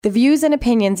The views and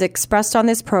opinions expressed on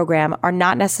this program are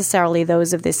not necessarily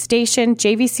those of this station,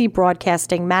 JVC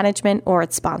Broadcasting Management, or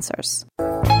its sponsors.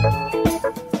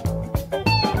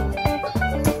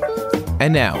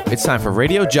 And now, it's time for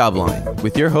Radio Jobline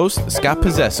with your host, Scott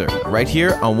Possessor, right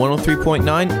here on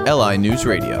 103.9 LI News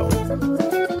Radio.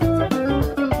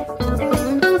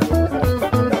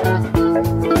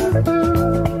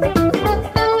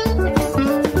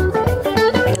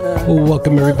 Well,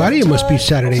 welcome, everybody. It must be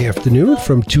Saturday afternoon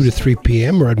from 2 to 3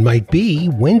 p.m., or it might be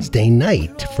Wednesday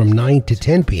night from 9 to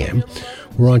 10 p.m.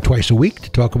 We're on twice a week to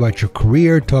talk about your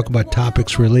career, talk about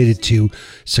topics related to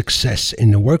success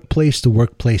in the workplace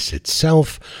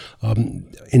itself.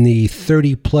 In the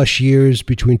 30-plus years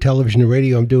between television and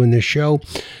radio I'm doing this show,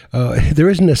 there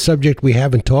isn't a subject we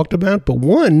haven't talked about, but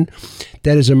one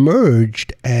that has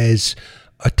emerged as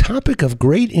a topic of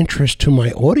great interest to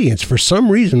my audience for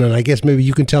some reason, and I guess maybe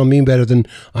you can tell me better than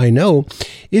I know,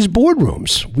 is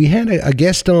boardrooms. We had a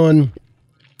guest on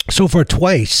so far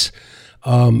twice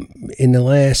in the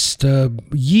last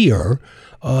year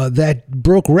that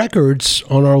broke records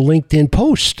on our LinkedIn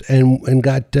post and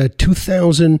got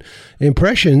 2,000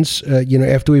 impressions,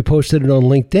 after we posted it on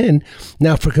LinkedIn.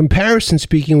 Now, for comparison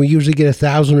speaking, we usually get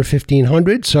 1,000 or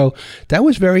 1,500, so that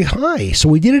was very high. So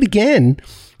we did it again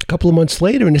a couple of months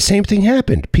later, and the same thing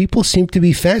happened. People seem to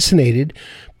be fascinated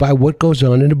by what goes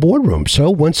on in a boardroom. So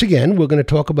once again, we're going to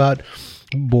talk about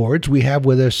boards. We have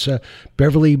with us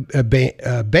Beverly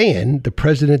Bayen, the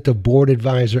president of Board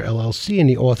Advisor LLC and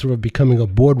the author of Becoming a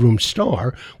Boardroom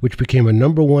Star, which became a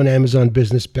 #1 Amazon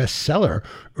business bestseller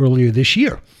earlier this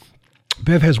year.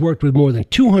 Bev has worked with more than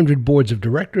 200 boards of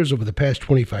directors over the past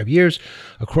 25 years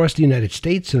across the United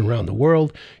States and around the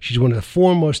world. She's one of the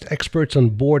foremost experts on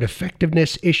board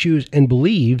effectiveness issues and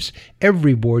believes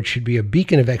every board should be a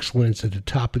beacon of excellence at the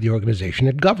top of the organization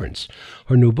it governs.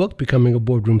 Her new book, Becoming a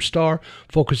Boardroom Star,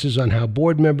 focuses on how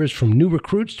board members from new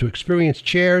recruits to experienced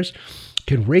chairs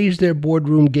can raise their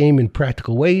boardroom game in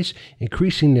practical ways,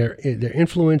 increasing their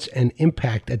influence and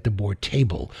impact at the board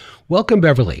table. Welcome,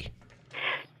 Beverly.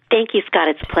 Thank you, Scott.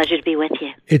 It's a pleasure to be with you.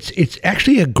 It's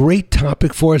actually a great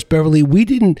topic for us, Beverly. We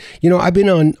didn't, I've been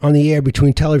on the air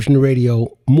between television and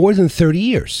radio more than 30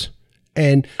 years.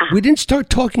 And we didn't start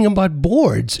talking about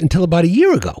boards until about a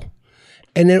year ago.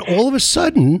 And then all of a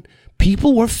sudden,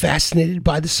 people were fascinated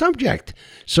by the subject.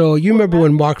 So you remember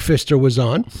when Mark Pfister was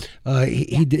on,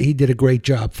 he did a great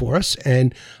job for us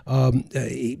and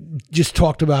he just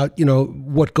talked about,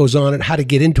 what goes on and how to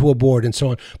get into a board and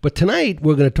so on. But tonight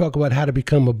we're going to talk about how to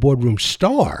become a boardroom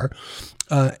star.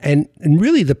 And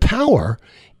really the power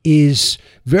is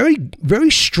very, very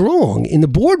strong in the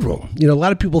boardroom. A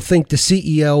lot of people think the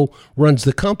CEO runs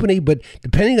the company, but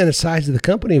depending on the size of the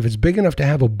company, if it's big enough to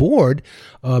have a board,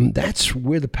 that's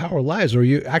where the power lies. Or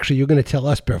you're going to tell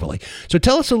us, Beverly. So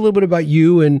tell us a little bit about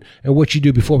you and what you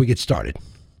do before we get started.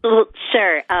 Well,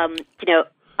 sure.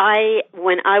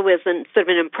 When I was sort of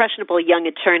an impressionable young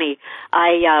attorney,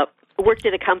 I worked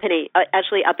at a company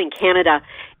actually up in Canada,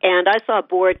 and I saw a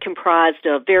board comprised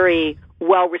of very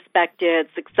well-respected,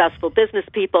 successful business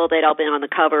people. They'd all been on the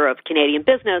cover of Canadian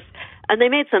Business, and they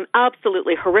made some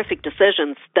absolutely horrific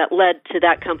decisions that led to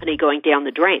that company going down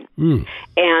the drain.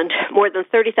 And more than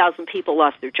 30,000 people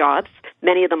lost their jobs,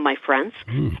 many of them my friends.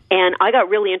 And I got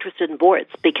really interested in boards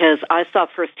because I saw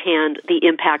firsthand the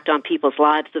impact on people's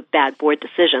lives of bad board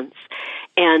decisions.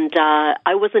 And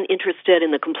I wasn't interested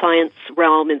in the compliance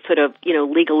realm and sort of,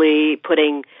 legally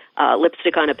putting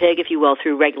lipstick on a pig, if you will,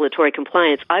 through regulatory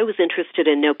compliance. I was interested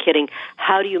in, no kidding,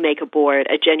 how do you make a board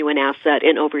a genuine asset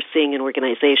in overseeing an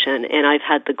organization? And I've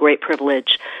had the great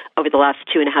privilege over the last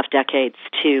 2.5 decades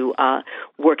to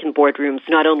work in boardrooms,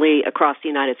 not only across the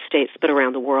United States, but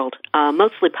around the world.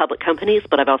 Mostly public companies,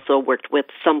 but I've also worked with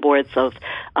some boards of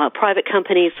private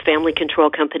companies,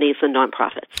 family-controlled companies, and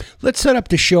nonprofits. Let's set up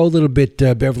the show a little bit,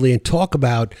 Beverly, and talk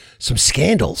about some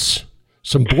scandals.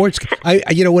 Some boards.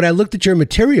 When I looked at your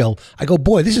material, I go,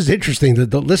 boy, this is interesting.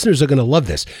 The listeners are going to love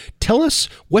this. Tell us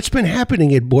what's been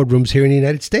happening at boardrooms here in the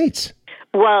United States.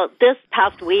 Well, this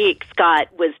past week, Scott,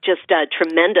 was just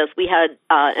tremendous. We had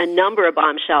a number of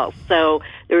bombshells. So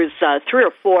there's 3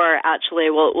 or 4,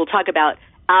 actually. We'll talk about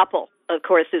Apple, of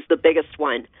course, is the biggest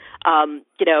one.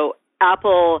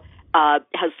 Apple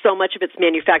has so much of its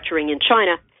manufacturing in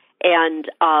China, and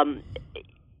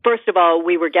first of all,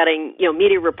 we were getting,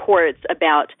 media reports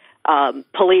about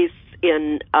police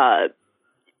in, I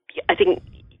think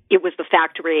it was the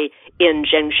factory in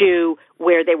Zhengzhou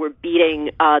where they were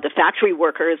beating the factory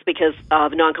workers because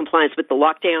of noncompliance with the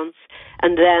lockdowns.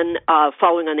 And then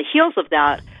following on the heels of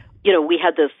that, we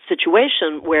had this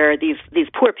situation where these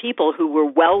poor people who were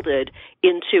welded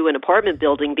into an apartment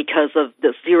building because of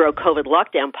the zero COVID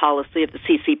lockdown policy of the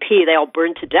CCP, they all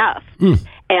burned to death.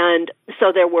 And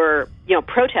so there were,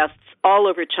 protests all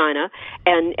over China,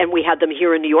 and we had them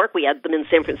here in New York, we had them in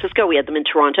San Francisco, we had them in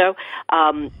Toronto,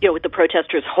 with the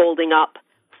protesters holding up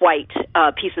white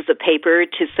pieces of paper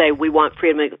to say we want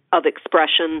freedom of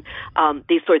expression,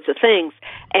 these sorts of things.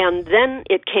 And then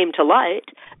it came to light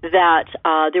that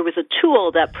there was a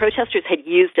tool that protesters had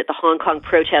used at the Hong Kong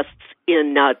protests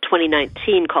in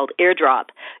 2019 called AirDrop.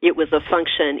 It was a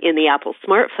function in the Apple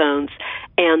smartphones,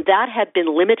 and that had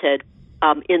been limited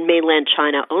in mainland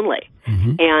China only.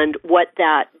 And what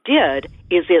that did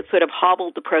is it sort of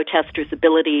hobbled the protesters'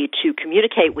 ability to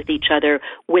communicate with each other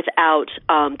without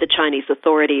the Chinese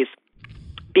authorities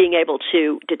being able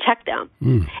to detect them.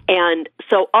 And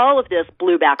so all of this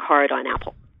blew back hard on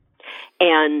Apple.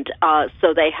 And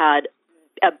so they had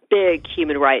a big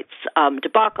human rights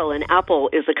debacle, and Apple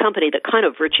is a company that kind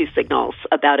of virtue signals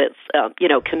about its,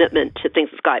 commitment to things.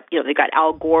 It's got, they've got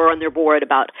Al Gore on their board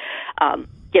about,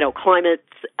 climate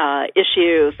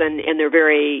issues, and they're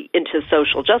very into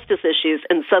social justice issues,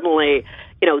 and suddenly,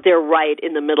 they're right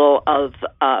in the middle of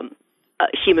a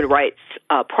human rights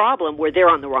problem where they're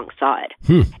on the wrong side.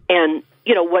 And,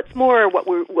 what's more,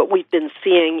 what we've been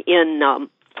seeing in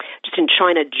just in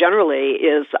China generally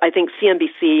is, I think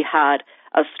CNBC had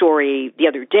a story the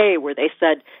other day where they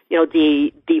said,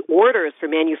 the orders for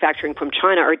manufacturing from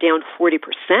China are down 40%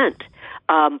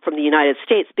 from the United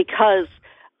States because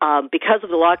of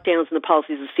the lockdowns and the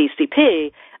policies of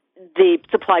CCP. The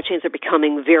supply chains are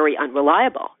becoming very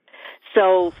unreliable.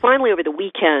 So finally, over the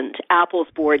weekend, Apple's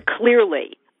board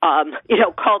clearly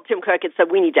called Tim Cook and said,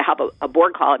 we need to have a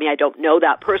board call. I mean, I don't know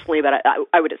that personally, but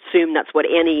I would assume that's what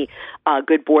any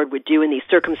good board would do in these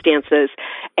circumstances.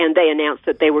 And they announced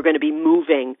that they were going to be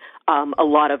moving a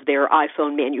lot of their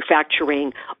iPhone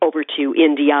manufacturing over to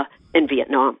India and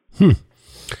Vietnam.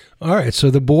 All right. So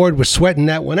the board was sweating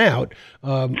that one out.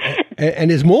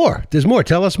 And there's more. There's more.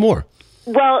 Tell us more.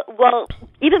 Well,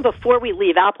 even before we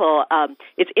leave Apple,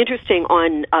 it's interesting.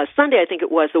 On Sunday, I think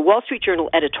it was, the Wall Street Journal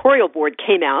editorial board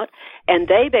came out, and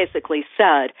they basically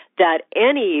said that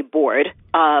any board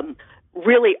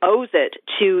really owes it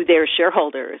to their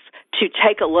shareholders to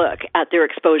take a look at their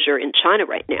exposure in China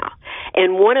right now.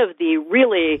 And one of the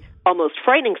really almost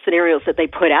frightening scenarios that they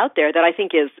put out there that I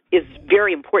think is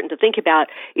very important to think about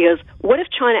is, what if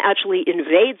China actually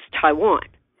invades Taiwan?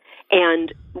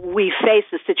 And we face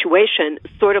a situation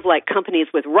sort of like companies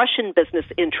with Russian business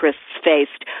interests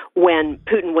faced when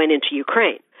Putin went into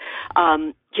Ukraine.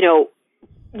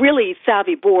 Really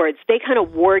savvy boards, they kind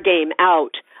of war game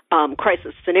out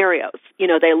crisis scenarios.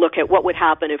 They look at what would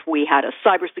happen if we had a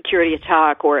cybersecurity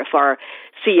attack, or if our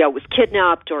CEO was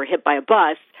kidnapped or hit by a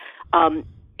bus.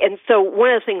 And so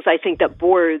one of the things I think that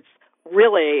boards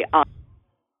really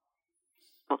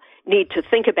need to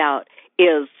think about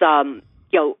is,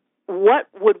 what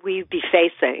would we be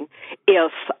facing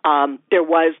if there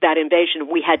was that invasion and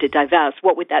we had to divest?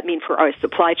 What would that mean for our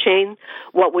supply chain?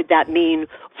 What would that mean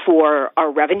for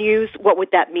our revenues? What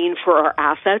would that mean for our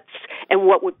assets? And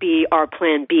what would be our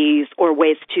plan Bs or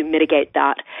ways to mitigate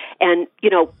that? And,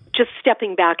 just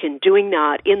stepping back and doing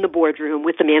that in the boardroom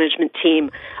with the management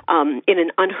team in an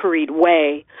unhurried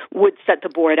way would set the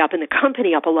board up and the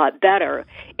company up a lot better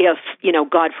if,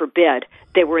 God forbid,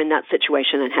 they were in that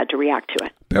situation and had to react to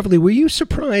it. Beverly, were you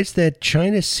surprised that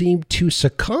China seemed to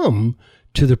succumb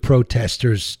to the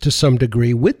protesters to some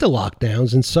degree with the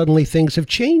lockdowns, and suddenly things have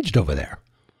changed over there?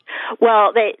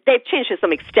 Well, they've changed to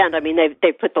some extent. I mean,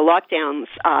 they've put the lockdowns,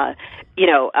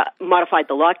 modified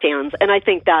the lockdowns, and I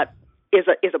think that is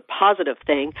a positive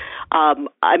thing. I'm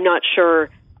not sure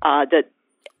that.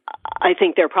 I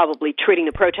think they're probably treating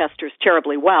the protesters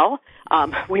terribly well.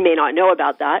 We may not know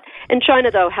about that. And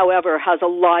China, though, however, has a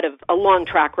long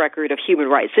track record of human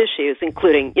rights issues,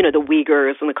 including, the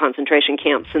Uyghurs and the concentration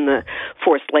camps and the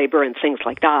forced labor and things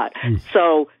like that.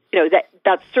 So,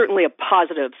 that's certainly a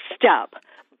positive step.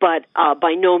 But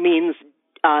by no means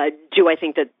do I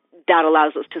think that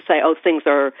allows us to say, oh, things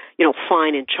are,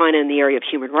 fine in China in the area of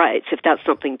human rights, if that's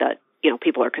something that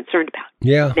people are concerned about.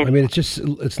 Yeah, I mean,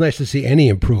 it's nice to see any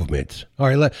improvements. All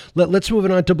right, let's move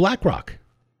it on to BlackRock.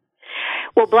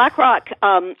 Well, BlackRock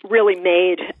really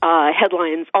made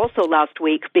headlines also last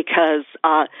week because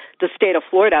the state of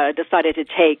Florida decided to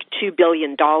take $2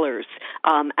 billion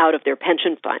out of their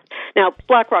pension fund. Now,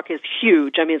 BlackRock is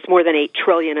huge. I mean, it's more than $8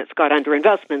 trillion it's got under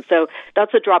investment, so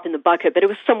that's a drop in the bucket, but it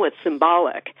was somewhat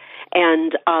symbolic.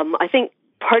 And I think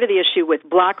part of the issue with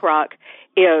BlackRock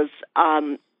is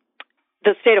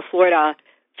the state of Florida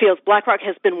feels BlackRock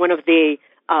has been one of the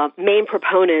main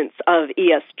proponents of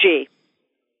ESG.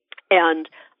 And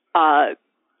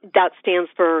that stands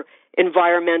for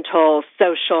environmental,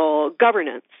 social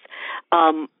governance.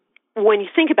 When you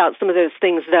think about some of those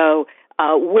things, though,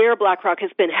 where BlackRock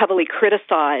has been heavily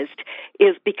criticized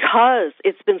is because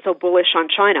it's been so bullish on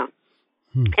China.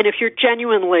 And if you're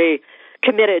genuinely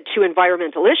committed to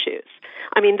environmental issues,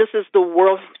 I mean, this is the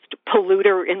worst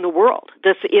polluter in the world.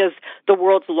 This is the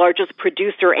world's largest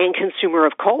producer and consumer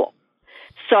of coal.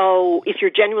 So if you're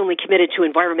genuinely committed to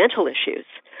environmental issues,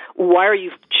 why are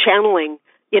you channeling,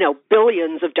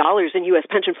 billions of dollars in U.S.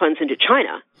 pension funds into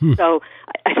China? So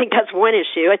I think that's one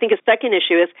issue. I think a second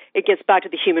issue is it gets back to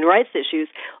the human rights issues.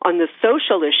 On the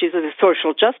social issues or the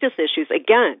social justice issues,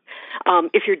 again,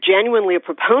 if you're genuinely a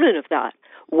proponent of that,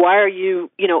 why are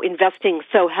you, investing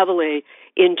so heavily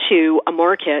into a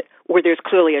market where there's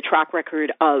clearly a track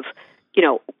record of,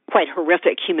 quite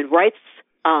horrific human rights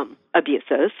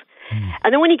abuses?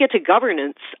 And then when you get to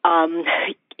governance,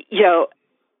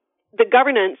 the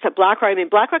governance at BlackRock,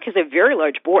 BlackRock has a very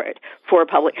large board for a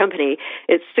public company.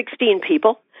 It's 16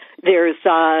 people. There's,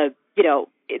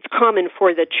 it's common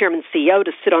for the chairman CEO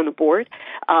to sit on the board,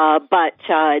 but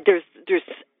there's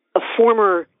a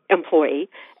former employee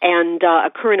and a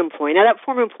current employee. Now, that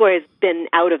former employee has been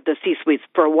out of the C-suites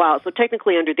for a while, so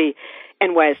technically under the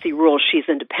NYSE rules, she's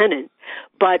independent.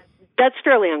 But that's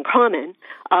fairly uncommon.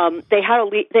 They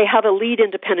have a lead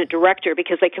independent director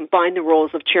because they combine the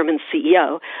roles of chairman and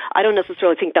CEO. I don't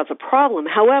necessarily think that's a problem.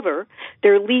 However,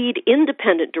 their lead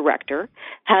independent director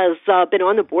has been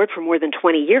on the board for more than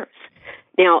 20 years.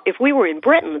 Now, if we were in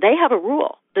Britain, they have a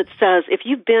rule that says if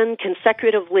you've been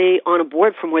consecutively on a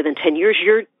board for more than 10 years,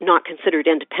 you're not considered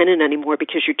independent anymore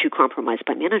because you're too compromised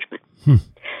by management.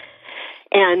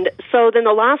 And so then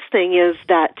the last thing is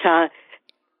that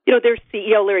their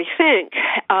CEO, Larry Fink,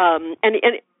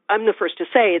 and I'm the first to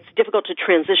say it's difficult to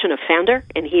transition a founder,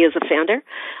 and he is a founder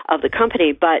of the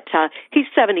company, but he's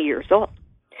 70 years old.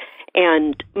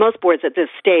 And most boards at this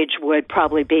stage would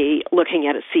probably be looking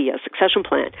at a CEO succession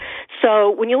plan.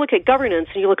 So when you look at governance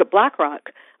and you look at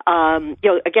BlackRock,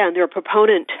 again, they're a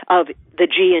proponent of the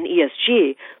G in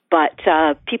ESG, but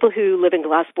people who live in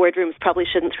glass boardrooms probably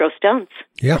shouldn't throw stones.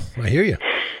 Yeah, I hear you.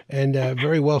 And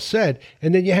very well said.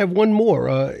 And then you have one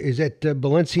more. Is that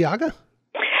Balenciaga?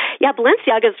 Yeah,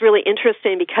 Balenciaga is really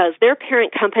interesting because their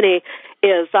parent company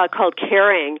is called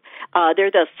Kering. They're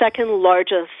the second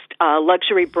largest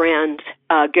luxury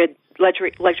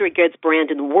goods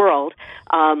brand in the world.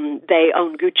 They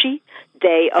own Gucci,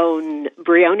 they own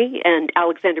Brioni and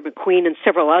Alexander McQueen and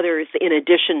several others in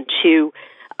addition to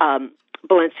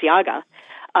Balenciaga.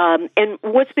 And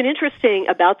what's been interesting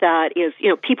about that is,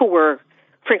 people were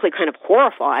frankly kind of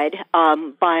horrified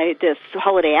by this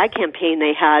holiday ad campaign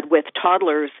they had with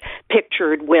toddlers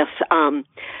pictured with,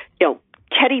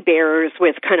 teddy bears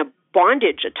with kind of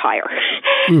bondage attire.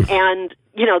 And,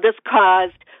 this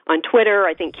caused on Twitter,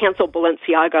 I think cancel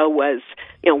Balenciaga was,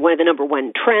 one of the number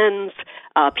one trends.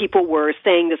 People were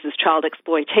saying this is child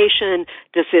exploitation.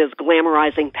 This is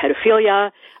glamorizing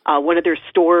pedophilia. One of their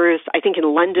stores, I think in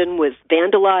London, was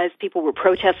vandalized. People were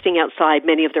protesting outside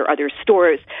many of their other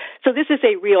stores. So this is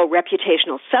a real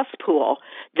reputational cesspool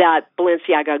that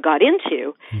Balenciaga got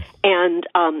into. And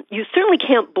you certainly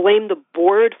can't blame the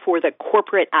board for the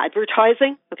corporate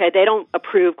advertising. Okay, they don't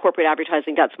approve corporate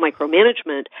advertising. That's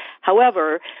micromanagement.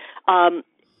 However,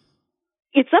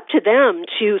 it's up to them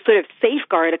to sort of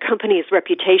safeguard a company's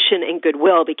reputation and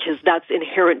goodwill because that's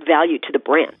inherent value to the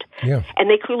brand. Yeah. And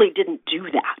they clearly didn't do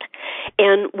that.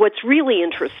 And what's really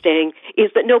interesting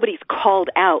is that nobody's called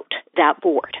out that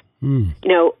board.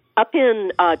 Up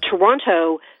in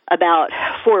Toronto about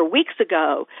 4 weeks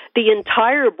ago, the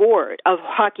entire board of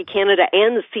Hockey Canada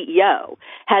and the CEO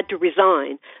had to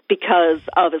resign because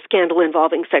of a scandal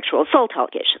involving sexual assault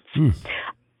allegations.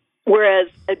 Whereas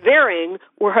at Kering,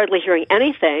 we're hardly hearing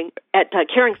anything. At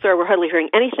Kering, we're hardly hearing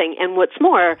anything. And what's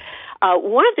more,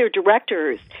 one of their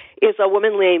directors is a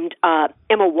woman named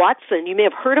Emma Watson. You may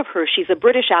have heard of her. She's a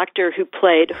British actor who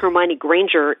played Hermione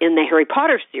Granger in the Harry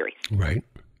Potter series. Right.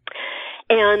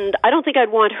 And I don't think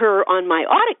I'd want her on my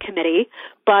audit committee,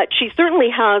 but she certainly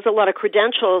has a lot of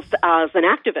credentials as an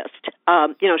activist.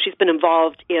 She's been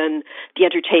involved in the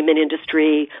entertainment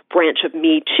industry branch of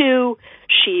Me Too.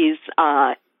 She's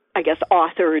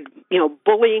authored,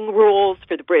 bullying rules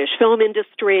for the British film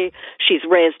industry. She's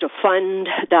raised a fund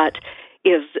that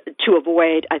is to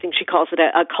avoid, I think she calls it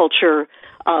a culture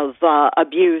of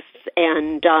abuse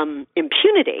and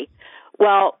impunity.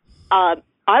 Well,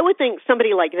 I would think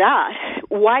somebody like that,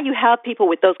 why you have people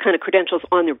with those kind of credentials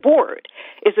on their board,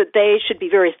 is that they should be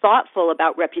very thoughtful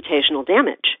about reputational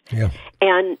damage. Yeah.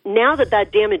 And now that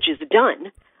that damage is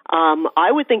done,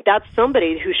 I would think that's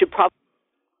somebody who should probably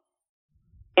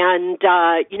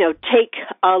take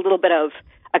a little bit of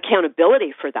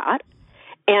accountability for that.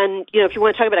 And, if you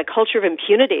want to talk about a culture of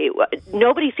impunity,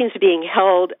 nobody seems to be being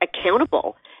held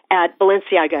accountable at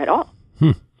Balenciaga at all.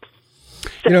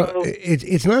 So,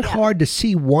 it's not hard to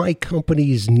see why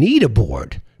companies need a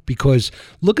board, because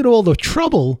look at all the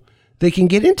trouble they can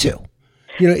get into.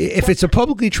 If it's a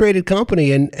publicly traded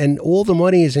company and all the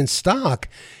money is in stock,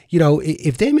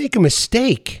 if they make a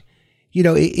mistake,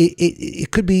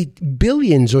 it could be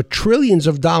billions or trillions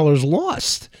of dollars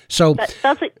lost. So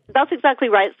that's exactly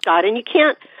right, Scott. And you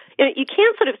can't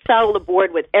sort of saddle the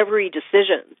board with every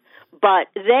decision, but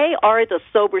they are the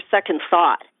sober second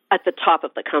thought at the top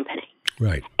of the company.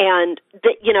 Right. And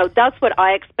that's what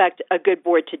I expect a good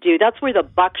board to do. That's where the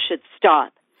buck should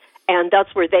stop. And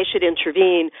that's where they should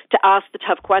intervene to ask the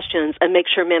tough questions and make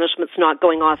sure management's not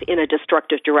going off in a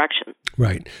destructive direction.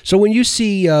 Right. So when you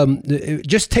see,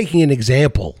 just taking an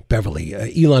example, Beverly,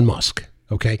 Elon Musk,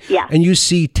 okay? Yeah. And you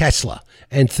see Tesla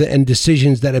and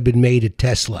decisions that have been made at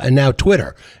Tesla and now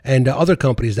Twitter and other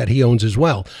companies that he owns as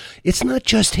well. It's not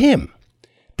just him.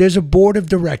 There's a board of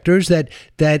directors that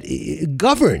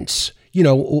governs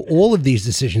all of these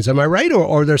decisions. Am I right? Or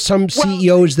are there some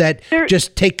CEOs that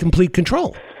just take complete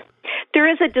control? There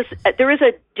is a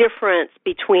difference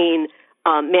between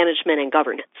management and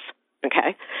governance,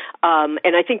 okay?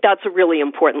 And I think that's a really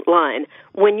important line.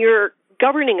 When you're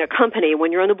governing a company,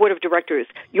 when you're on the board of directors,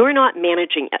 you're not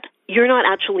managing it. You're not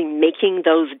actually making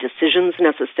those decisions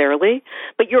necessarily,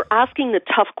 but you're asking the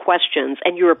tough questions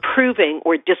and you're approving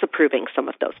or disapproving some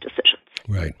of those decisions.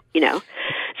 Right.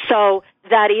 So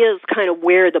that is kind of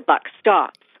where the buck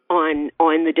stops on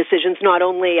the decisions, not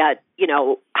only at,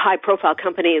 high-profile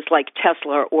companies like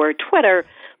Tesla or Twitter,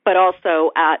 but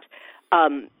also at,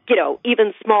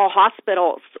 even small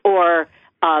hospitals or,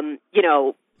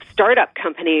 startup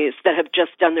companies that have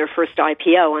just done their first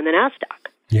IPO on the NASDAQ.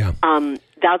 Yeah.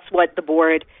 That's what the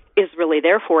board is really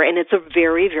there for, and it's a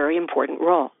very, very important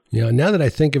role. Yeah, now that I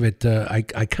think of it,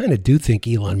 I kind of do think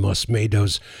Elon Musk made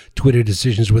those Twitter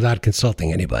decisions without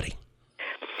consulting anybody.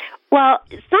 Well,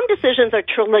 some decisions are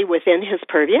truly within his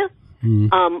purview,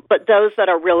 but those that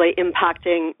are really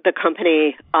impacting the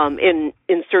company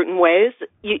in certain ways,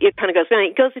 it kind of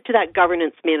goes into that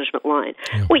governance management line.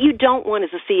 Yeah. What you don't want is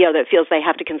a CEO that feels they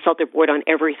have to consult their board on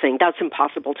everything. That's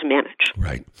impossible to manage.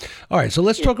 Right. All right, so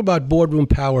let's talk about boardroom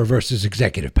power versus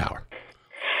executive power.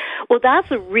 Well,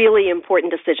 that's a really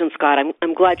important distinction, Scott.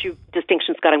 I'm glad you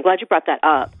brought that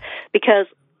up, because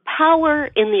power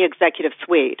in the executive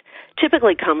suite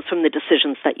typically comes from the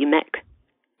decisions that you make.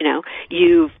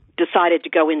 You've decided to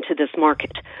go into this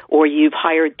market, or you've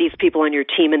hired these people on your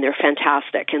team and they're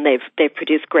fantastic and they've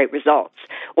produced great results,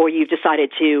 or you've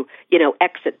decided to,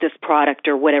 exit this product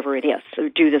or whatever it is, or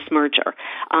do this merger.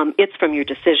 It's from your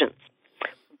decisions.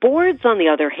 Boards, on the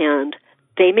other hand,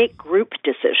 they make group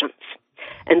decisions.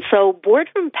 And so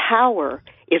boardroom power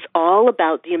is all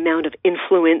about the amount of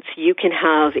influence you can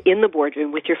have in the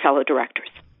boardroom with your fellow directors.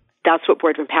 That's what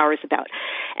boardroom power is about.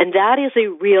 And that is a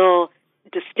real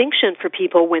distinction for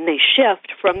people when they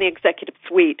shift from the executive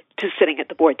suite to sitting at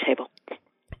the board table.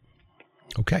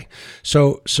 Okay.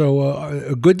 So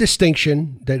a good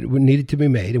distinction that needed to be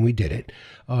made, and we did it.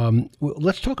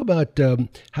 Let's talk about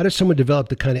how does someone develop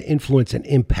the kind of influence and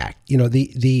impact?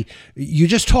 You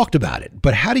just talked about it,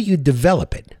 but how do you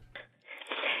develop it?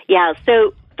 Yeah.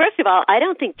 So first of all, I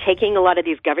don't think taking a lot of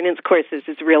these governance courses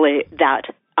is really that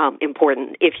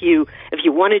important. If you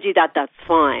want to do that, that's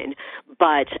fine.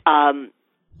 But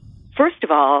first of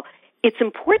all, it's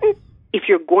important, if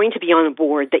you're going to be on a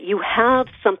board, that you have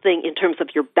something in terms of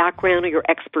your background or your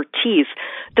expertise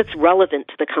that's relevant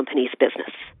to the company's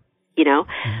business,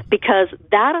 because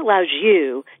that allows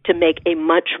you to make a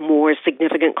much more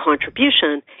significant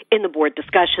contribution in the board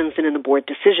discussions and in the board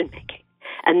decision-making.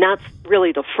 And that's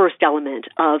really the first element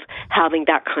of having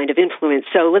that kind of influence.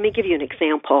 So let me give you an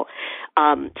example.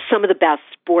 Some of the best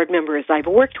board members I've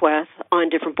worked with on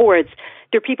different boards,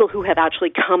 they're people who have actually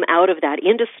come out of that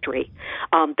industry.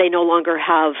 They no longer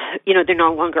have, they're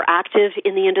no longer active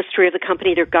in the industry of the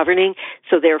company they're governing,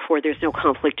 so therefore there's no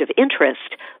conflict of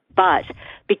interest. But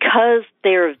because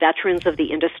they're veterans of the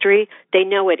industry, they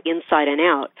know it inside and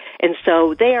out. And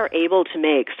so they are able to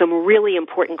make some really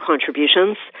important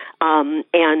contributions,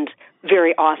 and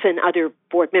very often other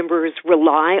board members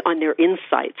rely on their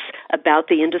insights about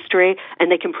the industry,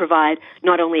 and they can provide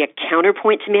not only a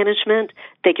counterpoint to management,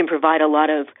 they can provide a lot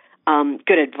of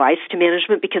good advice to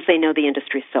management because they know the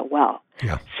industry so well.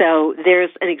 Yeah. So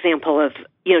there's an example of,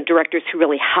 directors who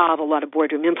really have a lot of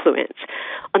boardroom influence.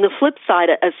 On the flip side,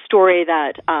 a story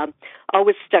that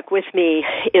always stuck with me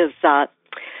is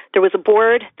there was a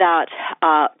board that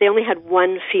they only had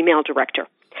one female director,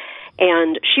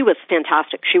 and she was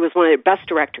fantastic. She was one of their best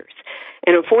directors.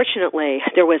 And unfortunately,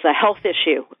 there was a health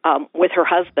issue with her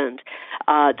husband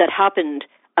that happened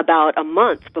about a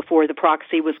month before the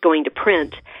proxy was going to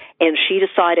print, and she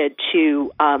decided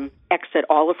to exit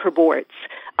all of her boards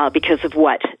because of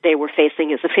what they were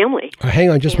facing as a family.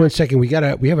 Hang on just 1 second. We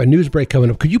have a news break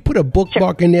coming up. Could you put a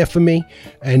bookmark in there for me?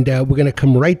 And we're going to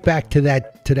come right back to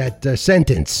that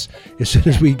sentence as soon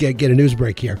as we get a news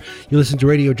break here. You listen to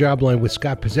Radio Jobline with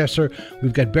Scott Possessor.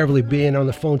 We've got Beverly Behan on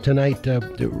the phone tonight.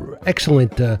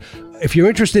 Excellent. If you're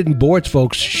interested in boards,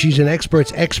 folks, she's an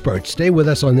expert's expert. Stay with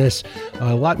us on this.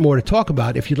 A lot more to talk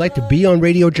about. If you'd like to be on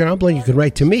Radio Jobline, you can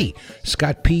write to me,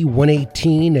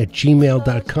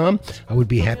 scottp118@gmail.com. I would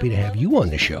be happy to have you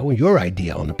on the show and your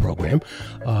idea on the program.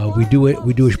 We do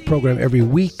a program every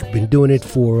week. Been doing it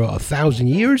for 1,000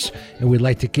 years, and we'd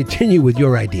like to continue with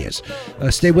your ideas.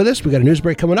 Stay with us. We got a news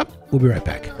break coming up. We'll be right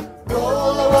back.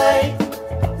 Roll away.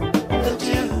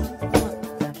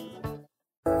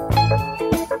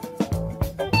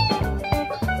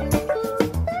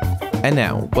 And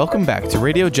now, welcome back to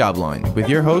Radio Jobline with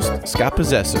your host, Scott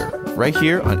Possessor, right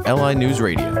here on LI News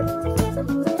Radio.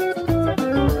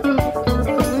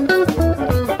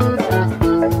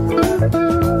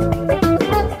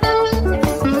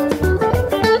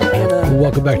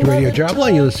 Welcome back to Radio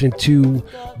Jobline. You're listening to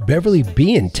Beverly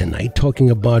Behan tonight talking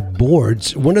about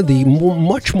boards, one of the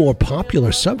much more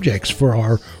popular subjects for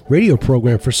our radio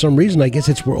program. For some reason, I guess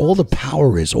it's where all the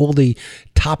power is, all the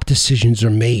top decisions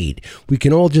are made. We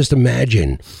can all just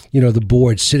imagine, the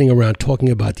board sitting around talking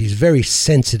about these very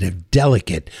sensitive,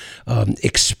 delicate,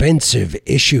 expensive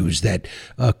issues that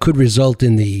could result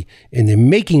in the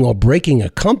making or breaking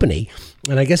a company.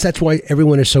 And I guess that's why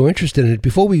everyone is so interested in it.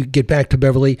 Before we get back to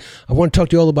Beverly, I want to talk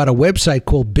to you all about a website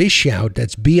called BizShout.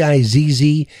 That's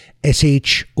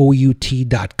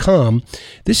BIZZSHOUT.com.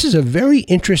 This is a very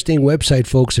interesting website,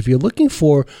 folks. If you're looking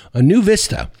for a new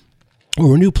vista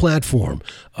or a new platform,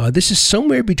 this is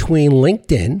somewhere between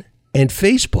LinkedIn and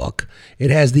Facebook.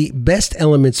 It has the best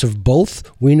elements of both.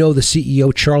 We know the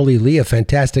CEO, Charlie Lee, a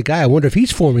fantastic guy. I wonder if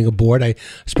he's forming a board. I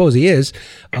suppose he is.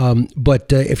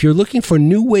 But if you're looking for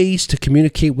new ways to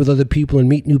communicate with other people and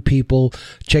meet new people,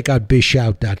 check out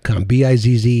BizShout.com,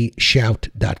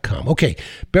 BIZZShout.com. Okay,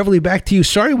 Beverly, back to you.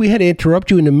 Sorry we had to interrupt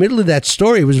you in the middle of that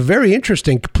story. It was very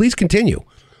interesting. Please continue.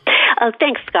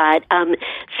 Thanks, Scott.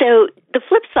 So the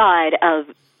flip side of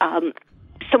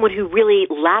someone who really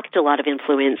lacked a lot of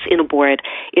influence in a board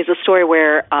is a story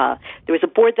where there was a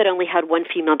board that only had one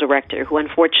female director who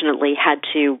unfortunately had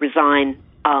to resign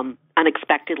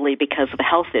unexpectedly because of a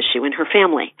health issue in her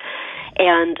family.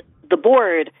 And the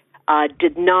board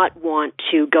did not want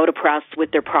to go to press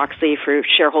with their proxy for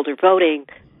shareholder voting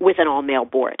with an all-male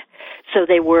board. So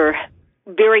they were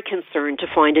very concerned to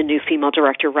find a new female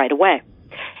director right away.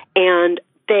 And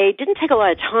they didn't take a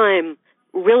lot of time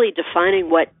really defining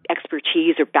what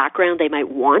expertise or background they might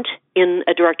want in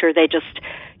a director. They just,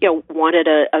 wanted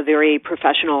a very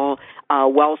professional,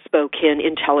 well-spoken,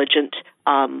 intelligent,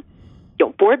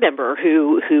 board member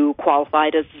who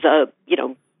qualified as,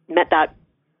 met that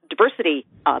diversity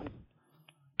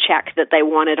check that they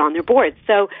wanted on their board.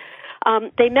 So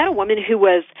they met a woman who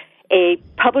was a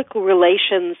public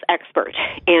relations expert,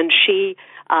 and she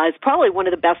is probably one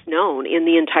of the best known in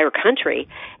the entire country.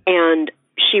 And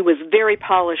she was very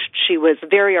polished. She was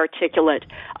very articulate.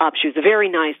 She was very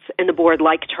nice, and the board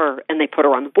liked her, and they put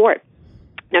her on the board.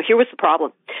 Now, here was the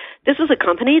problem. This was a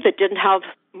company that didn't have,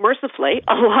 mercifully,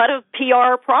 a lot of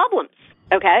PR problems,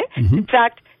 okay? Mm-hmm. In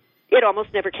fact, it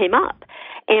almost never came up.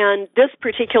 And this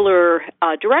particular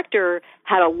director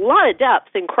had a lot of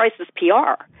depth in crisis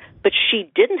PR, but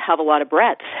she didn't have a lot of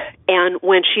breadth. And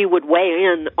when she would weigh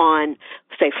in on,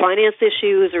 say, finance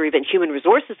issues or even human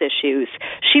resources issues,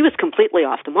 she was completely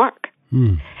off the mark.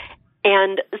 Mm.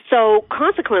 And so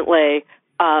consequently,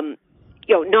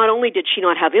 not only did she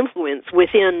not have influence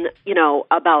within,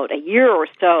 about a year or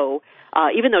so,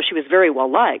 even though she was very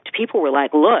well liked, people were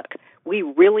like, look, we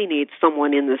really need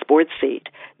someone in this board seat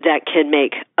that can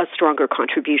make a stronger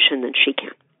contribution than she can.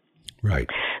 Right.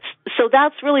 So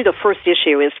that's really the first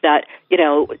issue, is that,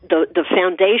 the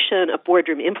foundation of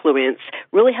boardroom influence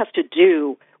really has to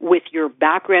do with your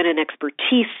background and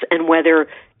expertise, and whether,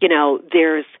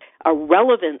 there's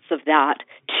relevance of that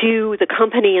to the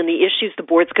company and the issues the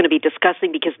board's going to be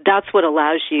discussing, because that's what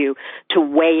allows you to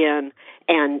weigh in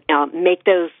and make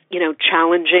those,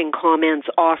 challenging comments,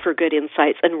 offer good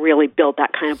insights, and really build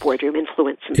that kind of boardroom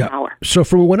influence and power. So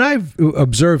from what I've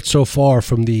observed so far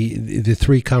from the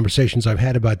three conversations I've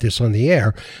had about this on the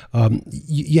air,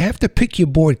 you have to pick your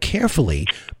board carefully,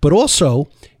 but also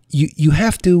you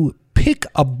have to pick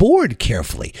a board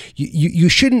carefully. You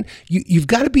shouldn't. You've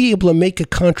got to be able to make a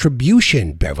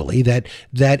contribution, Beverly, that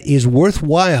is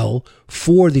worthwhile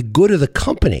for the good of the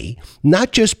company.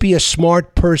 Not just be a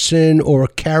smart person or a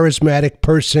charismatic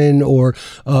person or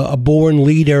a born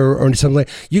leader or something like.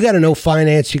 You got to know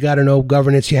finance. You got to know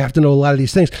governance. You have to know a lot of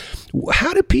these things.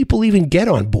 How do people even get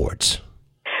on boards?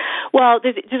 Well,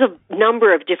 there's a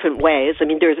number of different ways. I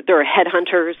mean, there are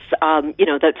headhunters,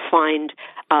 that find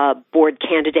board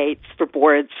candidates for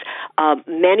boards.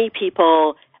 Many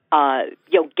people,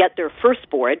 get their first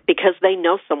board because they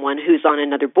know someone who's on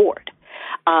another board.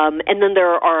 And then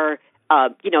there are,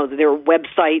 there are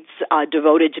websites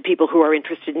devoted to people who are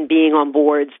interested in being on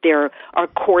boards. There are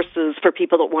courses for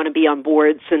people that want to be on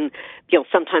boards, and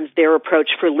sometimes their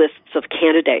approach for lists of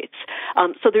candidates.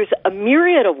 So there's a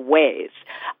myriad of ways.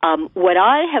 What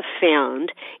I have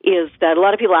found is that a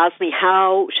lot of people ask me,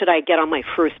 how should I get on my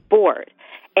first board?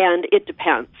 And it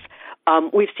depends.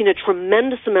 We've seen a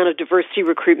tremendous amount of diversity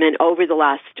recruitment over the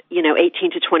last,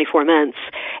 18 to 24 months.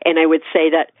 And I would say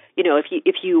that,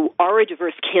 if you are a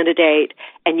diverse candidate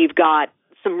and you've got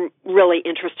some really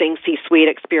interesting C-suite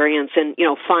experience in,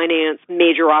 finance,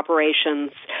 major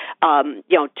operations,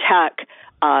 tech,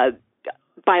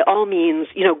 by all means,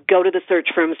 go to the search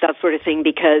firms, that sort of thing,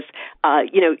 because,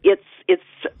 it's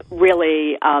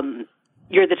really,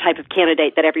 you're the type of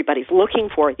candidate that everybody's looking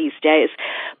for these days.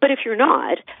 But if you're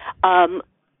not,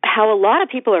 how a lot of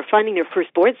people are finding their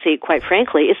first board seat, quite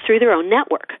frankly, is through their own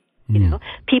network.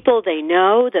 People they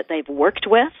know that they've worked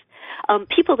with,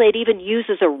 people they'd even use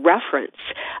as a reference.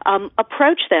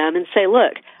 Approach them and say,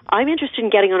 look, I'm interested in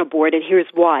getting on a board, and here's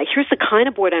why. Here's the kind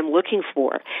of board I'm looking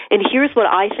for, and here's what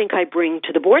I think I bring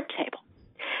to the board table.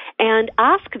 And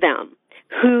ask them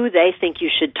who they think you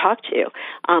should talk to.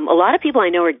 A lot of people I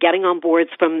know are getting on boards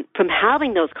from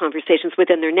having those conversations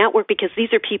within their network, because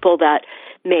these are people that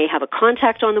may have a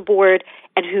contact on the board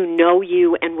and who know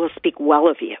you and will speak well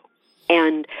of you.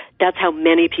 And that's how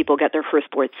many people get their first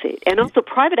board seat. And also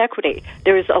private equity.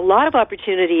 There's a lot of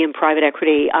opportunity in private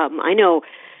equity. I know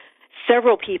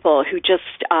several people who just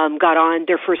got on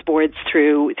their first boards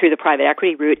through the private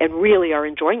equity route and really are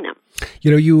enjoying them.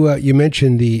 You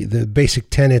mentioned the basic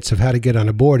tenets of how to get on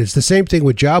a board. It's the same thing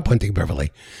with job hunting,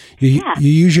 Beverly. You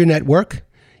use your network.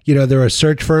 There are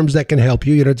search firms that can help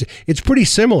you. It's pretty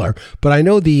similar, but I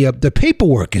know the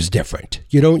paperwork is different.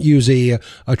 You don't use a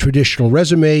traditional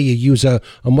resume. You use a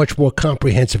much more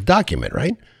comprehensive document,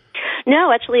 right?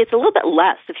 No, actually, it's a little bit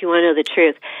less, if you want to know the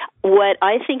truth. What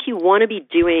I think you want to be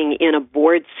doing in a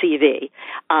board CV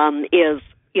is,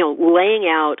 laying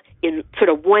out in sort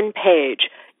of one page,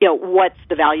 what's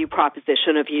the value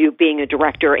proposition of you being a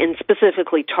director, and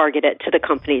specifically target it to the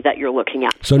company that you're looking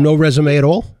at. So no resume at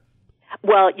all?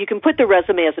 Well, you can put the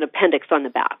resume as an appendix on the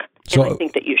back, and I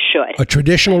think that you should. A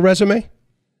traditional resume?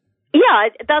 Yeah,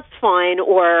 that's fine,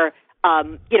 or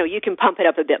you can pump it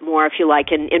up a bit more if you like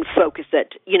and focus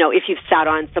it. If you've sat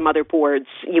on some other boards,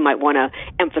 you might want to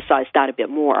emphasize that a bit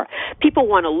more. People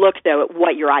want to look, though, at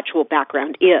what your actual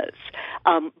background is.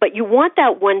 But you want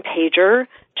that one-pager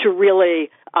to really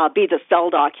be the sell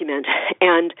document.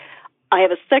 And I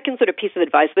have a second sort of piece of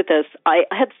advice with this. I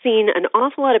have seen an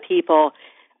awful lot of people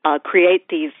create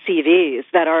these CVs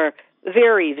that are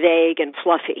very vague and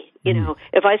fluffy.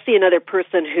 If I see another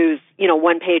person whose,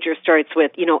 one pager starts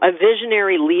with, a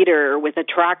visionary leader with a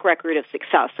track record of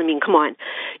success. I mean, come on.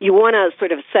 You want to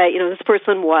sort of say, this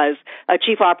person was a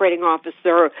chief operating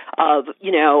officer of,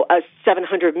 a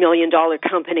 $700 million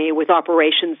company with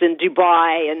operations in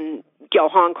Dubai and,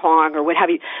 Hong Kong or what have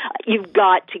you. You've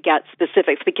got to get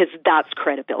specifics because that's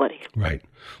credibility. Right.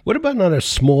 What about on a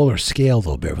smaller scale,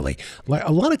 though, Beverly? Like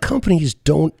a lot of companies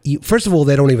don't. First of all,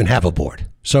 they don't even have a board.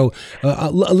 So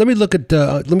let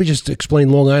me just explain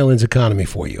Long Island's economy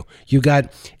for you. You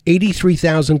got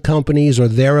 83,000 companies or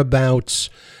thereabouts.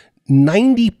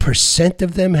 90%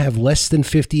 of them have less than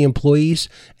 50 employees,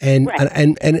 and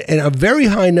a very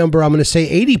high number, I'm going to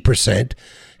say 80%,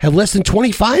 have less than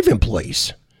 25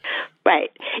 employees.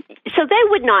 Right. So they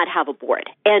would not have a board.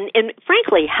 And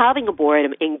frankly, having a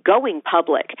board and going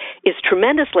public is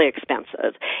tremendously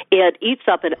expensive. It eats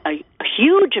up a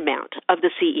huge amount of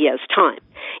the CEO's time.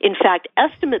 In fact,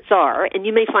 estimates are, and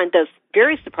you may find this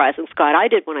very surprising, Scott. I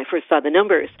did when I first saw the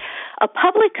numbers. A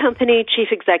public company chief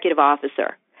executive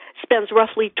officer spends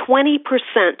roughly 20%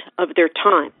 of their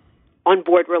time on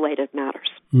board-related matters.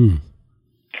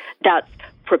 That's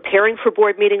preparing for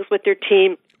board meetings with their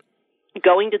team,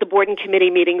 going to the board and committee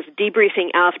meetings,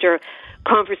 debriefing after,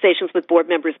 conversations with board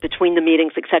members between the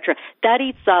meetings, etc. That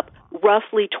eats up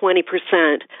roughly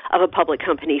 20% of a public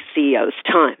company CEO's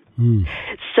time.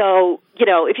 So,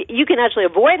 if you can actually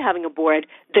avoid having a board,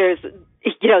 there's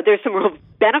some real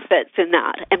benefits in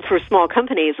that. And for small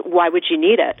companies, why would you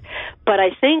need it? But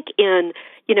I think in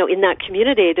that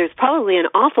community, there's probably an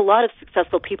awful lot of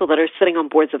successful people that are sitting on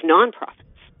boards of nonprofits.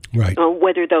 Right.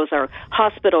 Whether those are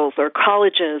hospitals or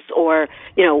colleges or,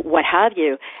 what have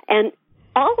you. And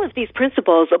all of these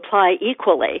principles apply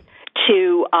equally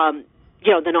to,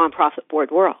 the nonprofit board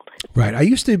world. Right. I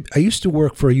used to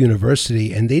work for a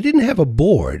university, and they didn't have a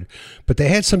board, but they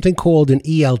had something called an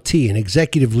ELT, an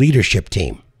executive leadership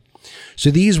team. So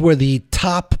these were the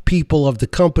top people of the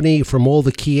company from all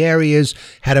the key areas,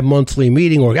 had a monthly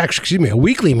meeting, or actually, a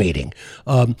weekly meeting,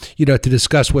 to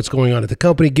discuss what's going on at the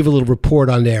company, give a little report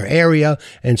on their area,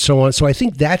 and so on. So I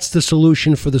think that's the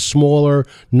solution for the smaller,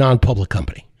 non-public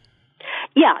company.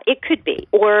 Yeah, it could be.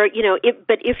 Or,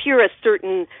 but if you're a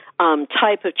certain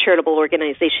type of charitable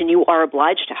organization, you are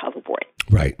obliged to have a board.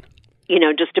 Right.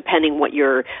 Just depending what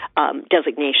your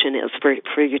designation is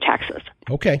for your taxes.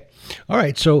 Okay. All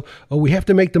right. So we have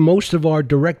to make the most of our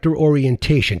director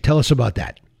orientation. Tell us about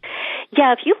that.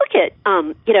 Yeah, if you look at,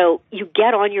 you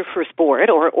get on your first board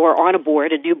or on a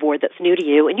board, a new board that's new to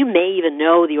you, and you may even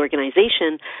know the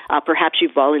organization, perhaps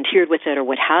you've volunteered with it or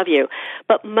what have you,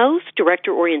 but most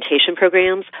director orientation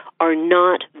programs are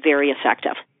not very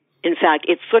effective. In fact,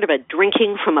 it's sort of a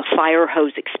drinking from a fire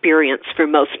hose experience for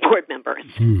most board members.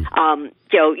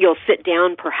 You'll sit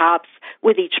down perhaps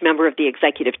with each member of the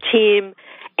executive team,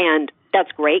 and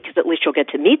that's great because at least you'll get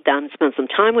to meet them, spend some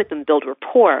time with them, build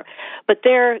rapport. But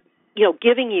they're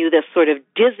giving you this sort of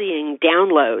dizzying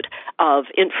download of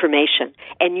information,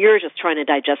 and you're just trying to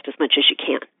digest as much as you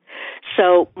can.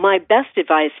 So my best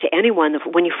advice to anyone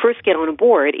when you first get on a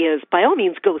board is, by all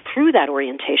means, go through that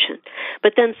orientation,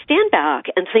 but then stand back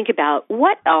and think about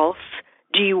what else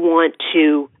do you want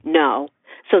to know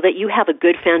so that you have a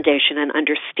good foundation and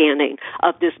understanding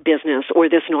of this business or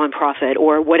this nonprofit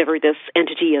or whatever this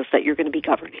entity is that you're going to be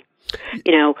governing.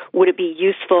 Would it be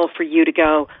useful for you to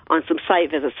go on some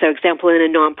site visits? So, example, in a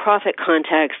nonprofit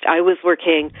context, I was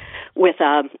working with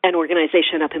an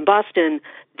organization up in Boston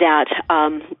that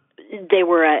they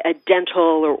were a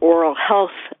dental or oral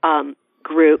health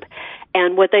group.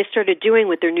 And what they started doing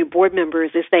with their new board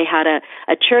members is they had a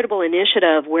charitable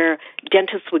initiative where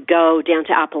dentists would go down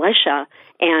to Appalachia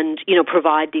and,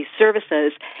 provide these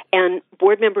services. And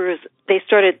board members, they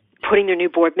started putting their new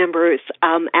board members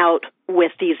out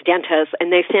with these dentists,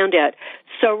 and they found it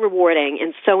so rewarding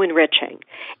and so enriching.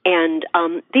 And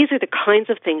these are the kinds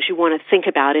of things you want to think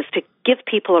about, is to give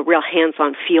people a real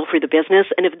hands-on feel for the business.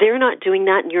 And if they're not doing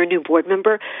that and you're a new board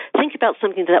member, think about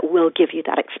something that will give you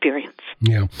that experience.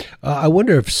 Yeah. I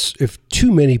wonder if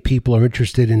too many people are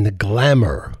interested in the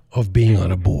glamour of being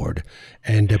on a board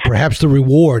and perhaps the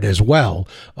reward as well,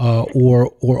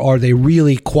 or are they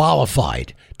really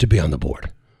qualified to be on the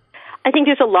board? I think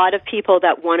there's a lot of people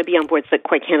that want to be on boards that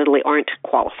quite candidly aren't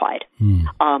qualified,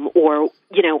 or,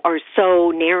 are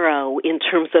so narrow in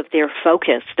terms of their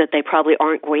focus that they probably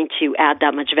aren't going to add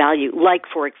that much value. Like,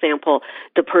 for example,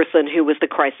 the person who was the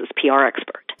crisis PR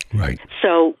expert. Right.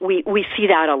 So we see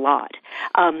that a lot.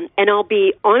 And I'll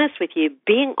be honest with you,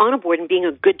 being on a board and being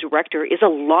a good director is a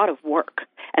lot of work.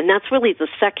 And that's really the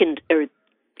second,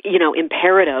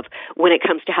 imperative when it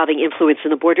comes to having influence in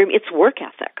the boardroom. It's work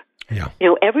ethic. Yeah.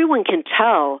 Everyone can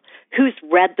tell who's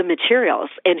read the materials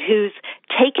and who's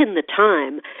taken the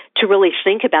time to really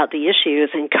think about the issues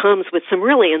and comes with some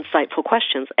really insightful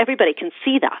questions. Everybody can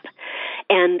see that.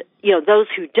 And, those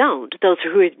who don't, those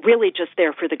who are really just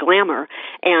there for the glamour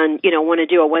and, want to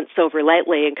do a once-over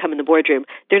lightly and come in the boardroom,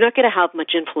 they're not going to have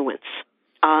much influence,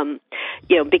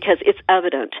 because it's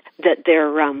evident that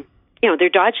they're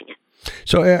dodging it.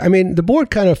 So, the board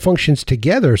kind of functions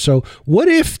together. So what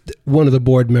if one of the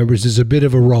board members is a bit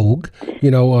of a rogue,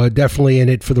 definitely in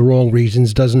it for the wrong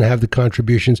reasons, doesn't have the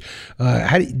contributions?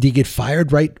 How do you get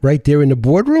fired right there in the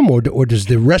boardroom, or does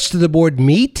the rest of the board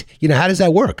meet? How does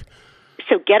that work?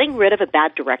 So getting rid of a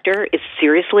bad director is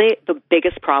seriously the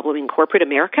biggest problem in corporate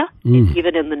America, and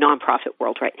even in the nonprofit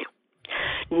world right now.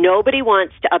 Nobody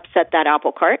wants to upset that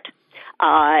apple cart.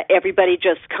 Everybody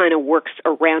just kind of works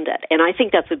around it. And I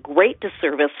think that's a great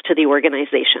disservice to the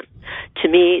organization. To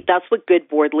me, that's what good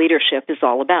board leadership is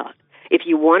all about. if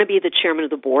you want to be the chairman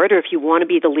of the board or if you want to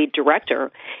be the lead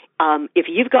director, if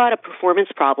you've got a performance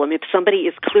problem, if somebody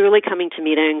is clearly coming to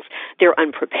meetings, they're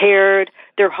unprepared,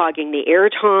 they're hogging the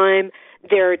airtime,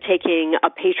 they're taking a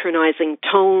patronizing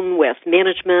tone with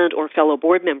management or fellow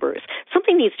board members,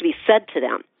 something needs to be said to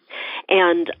them.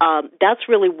 And that's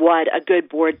really what a good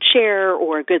board chair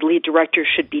or a good lead director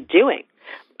should be doing.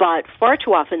 But far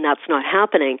too often that's not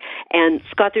happening. And,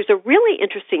 Scott, there's a really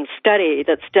interesting study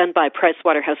that's done by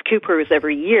PricewaterhouseCoopers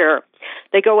every year.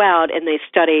 They go out and they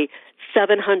study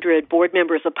 700 board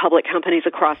members of public companies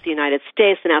across the United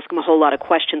States and ask them a whole lot of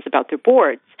questions about their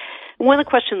boards. And one of the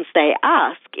questions they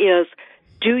ask is,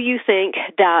 do you think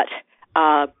that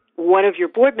one of your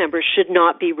board members should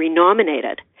not be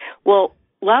renominated? Well,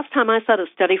 last time I saw the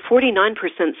study, 49%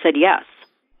 said yes.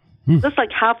 That's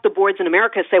like half the boards in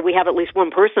America say we have at least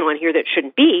one person on here that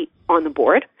shouldn't be on the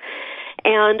board.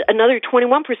 And another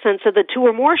 21% said that two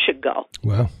or more should go.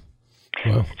 Wow.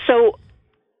 So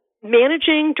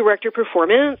managing director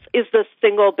performance is the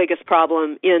single biggest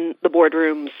problem in the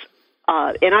boardrooms.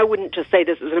 And I wouldn't just say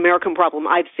this is an American problem.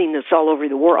 I've seen this all over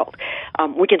the world.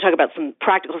 We can talk about some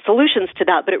practical solutions to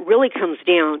that, but it really comes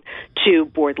down to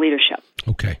board leadership.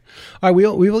 Okay. All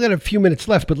right, we've got a few minutes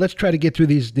left, but let's try to get through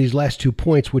these last 2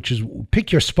 points, which is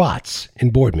pick your spots in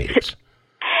board meetings.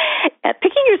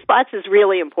 Picking your spots is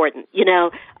really important. You know,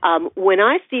 when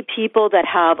I see people that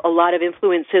have a lot of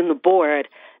influence in the board,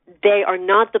 they are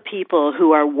not the people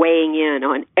who are weighing in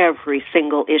on every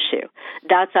single issue.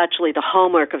 That's actually the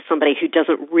hallmark of somebody who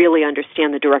doesn't really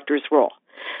understand the director's role.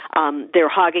 They're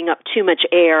hogging up too much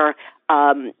air.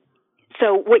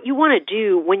 So what you want to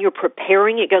do when you're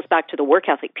preparing, it goes back to the work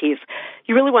ethic piece,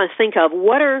 you really want to think of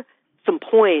what are some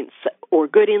points or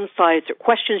good insights or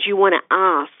questions you want to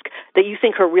ask that you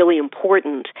think are really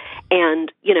important.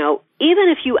 And, you know, even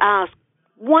if you ask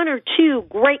one or two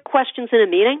great questions in a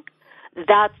meeting,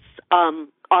 that's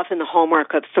often the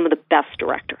hallmark of some of the best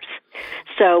directors.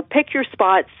 So pick your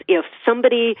spots. If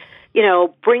somebody, you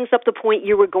know, brings up the point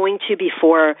you were going to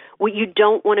before, what you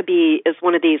don't want to be is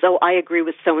one of these, oh, I agree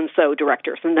with so-and-so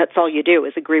directors, and that's all you do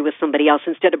is agree with somebody else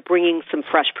instead of bringing some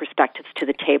fresh perspectives to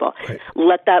the table. Right.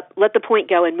 Let the point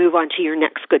go and move on to your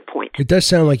next good point. It does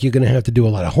sound like you're going to have to do a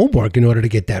lot of homework in order to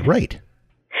get that right.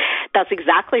 That's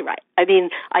exactly right. I mean,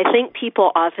 I think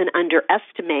people often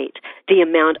underestimate the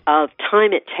amount of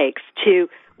time it takes to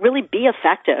really be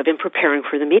effective in preparing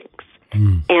for the meetings.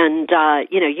 And,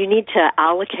 you know, you need to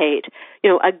allocate, you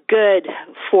know, a good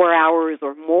 4 hours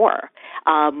or more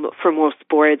for most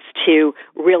boards to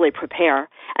really prepare.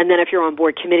 And then if you're on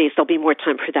board committees, there'll be more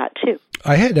time for that, too.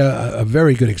 I had a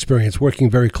very good experience working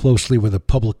very closely with a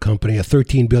public company, a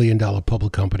 $13 billion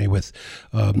public company with,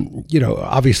 you know,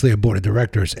 obviously a board of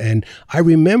directors. And I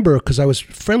remember, because I was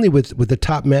friendly with the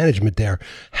top management there,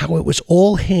 how it was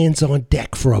all hands on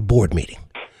deck for a board meeting.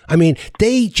 I mean,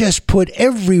 they just put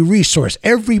every resource,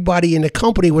 everybody in the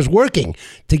company was working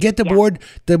to get the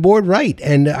board right.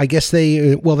 And I guess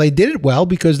they did it well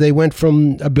because they went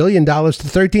from $1 billion to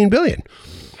 $13 billion.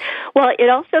 Well, it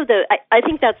also, I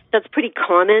think that's pretty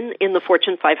common in the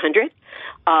Fortune 500.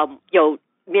 You know,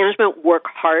 management work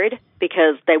hard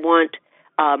because they want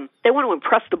to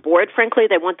impress the board, frankly.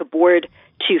 They want the board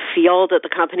to feel that the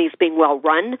company is being well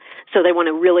run, so they want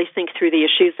to really think through the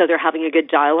issues so they're having a good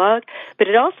dialogue. But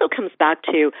it also comes back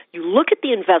to, you look at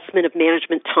the investment of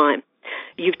management time.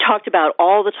 You've talked about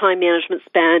all the time management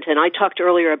spent, and I talked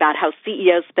earlier about how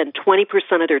CEOs spend 20%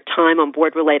 of their time on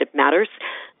board-related matters.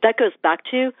 That goes back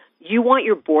to, you want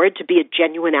your board to be a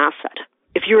genuine asset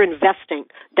if you're investing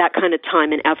that kind of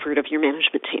time and effort of your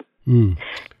management team.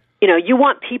 You know, you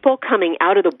want people coming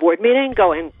out of the board meeting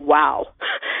going, wow,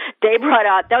 they brought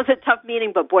out, that was a tough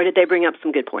meeting, but boy, did they bring up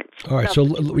some good points. All right, so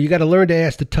you got to learn to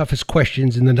ask the toughest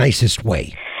questions in the nicest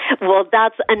way. Well,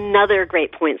 that's another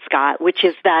great point, Scott, which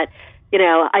is that, you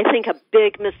know, I think a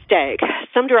big mistake.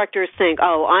 Some directors think,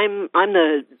 oh, I'm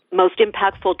the most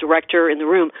impactful director in the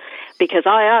room because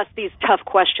I ask these tough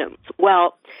questions.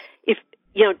 Well, if,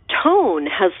 you know, tone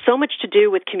has so much to do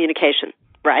with communication.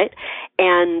 Right?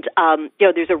 And, you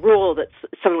know, there's a rule that's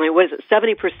something like,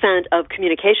 70% of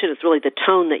communication is really the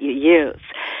tone that you use.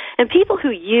 And people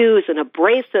who use an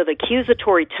abrasive,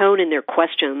 accusatory tone in their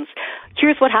questions,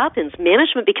 here's what happens.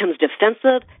 Management becomes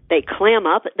defensive. They clam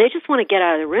up. They just want to get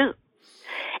out of the room.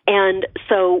 And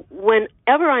so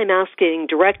whenever I'm asking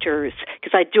directors,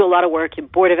 because I do a lot of work in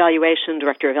board evaluation,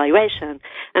 director evaluation,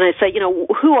 and I say, you know,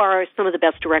 who are some of the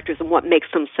best directors and what makes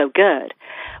them so good?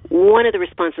 One of the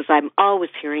responses I'm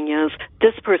always hearing is,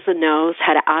 this person knows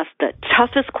how to ask the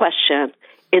toughest question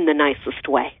in the nicest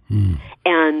way. And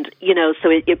And, so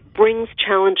it brings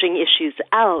challenging issues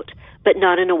out, but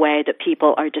not in a way that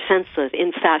people are defensive.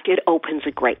 In fact, it opens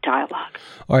a great dialogue.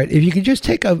 All right. If you could just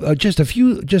take just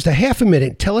a half a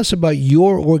minute, tell us about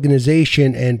your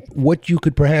organization and what you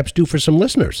could perhaps do for some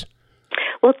listeners.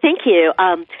 Well, thank you.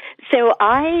 So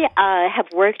I have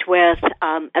worked with,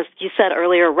 as you said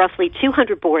earlier, roughly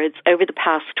 200 boards over the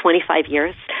past 25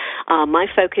 years. My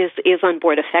focus is on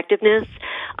board effectiveness.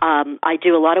 I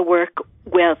do a lot of work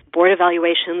with board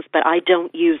evaluations, but I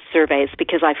don't use surveys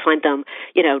because I find them,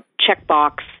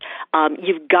 checkbox.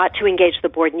 You've got to engage the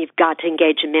board and you've got to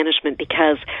engage in management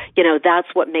because, that's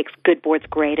what makes good boards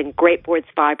great and great boards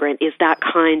vibrant is that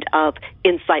kind of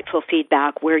insightful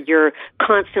feedback where you're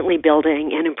constantly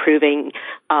building and improving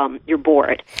your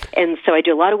board. And so I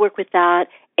do a lot of work with that.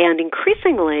 And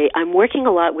increasingly, I'm working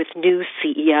a lot with new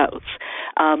CEOs.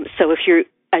 So if you're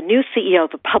a new CEO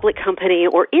of a public company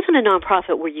or even a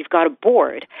nonprofit where you've got a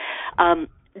board,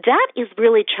 that is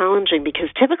really challenging because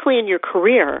typically in your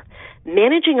career,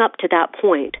 managing up to that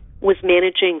point was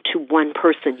managing to one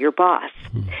person, your boss.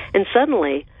 And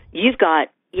suddenly you've got,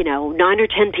 9 or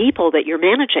 10 people that you're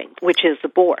managing, which is the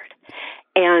board.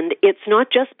 And it's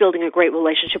not just building a great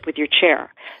relationship with your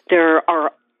chair. There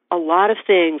are a lot of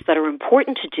things that are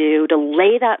important to do to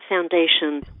lay that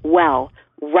foundation well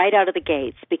right out of the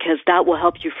gates because that will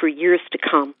help you for years to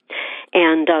come.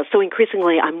 And so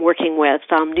increasingly I'm working with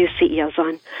new CEOs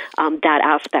on that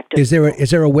aspect. Is there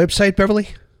a website, Beverly?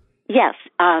 Yes,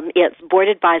 it's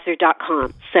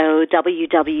boardadvisor.com. So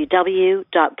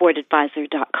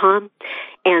www.boardadvisor.com.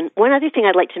 And one other thing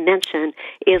I'd like to mention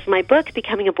is my book,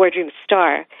 Becoming a Boardroom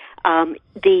Star.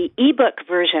 The ebook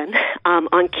version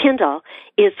on Kindle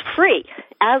is free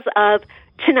as of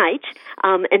tonight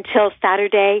until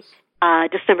Saturday,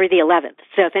 December the 11th.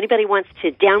 So if anybody wants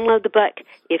to download the book,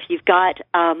 if you've got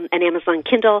an Amazon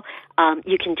Kindle,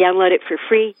 you can download it for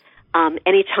free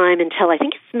anytime until I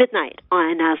think it's midnight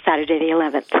on Saturday the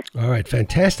 11th. All right.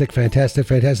 Fantastic.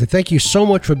 Thank you so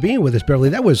much for being with us, Beverly.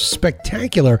 That was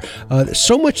spectacular.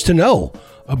 So much to know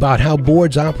about how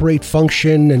boards operate,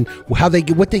 function, and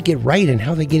what they get right and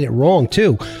how they get it wrong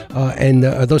too. And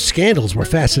those scandals were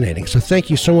fascinating. So thank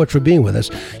you so much for being with us.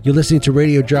 You're listening to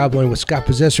Radio Jobline with Scott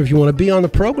Possessor. If you want to be on the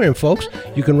program, folks,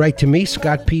 you can write to me,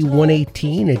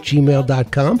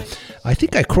 scottp118@gmail.com. I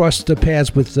think I crossed the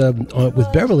paths with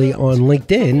Beverly on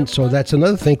LinkedIn, so that's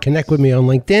another thing. Connect with me on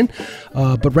LinkedIn.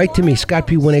 But write to me,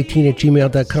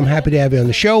 scottp118@gmail.com. Happy to have you on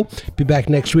the show. Be back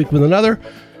next week with another.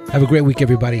 Have a great week,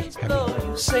 everybody.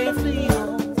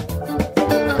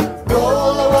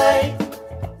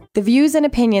 The views and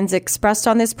opinions expressed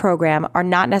on this program are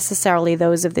not necessarily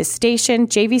those of this station,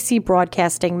 JVC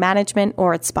Broadcasting Management,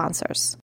 or its sponsors.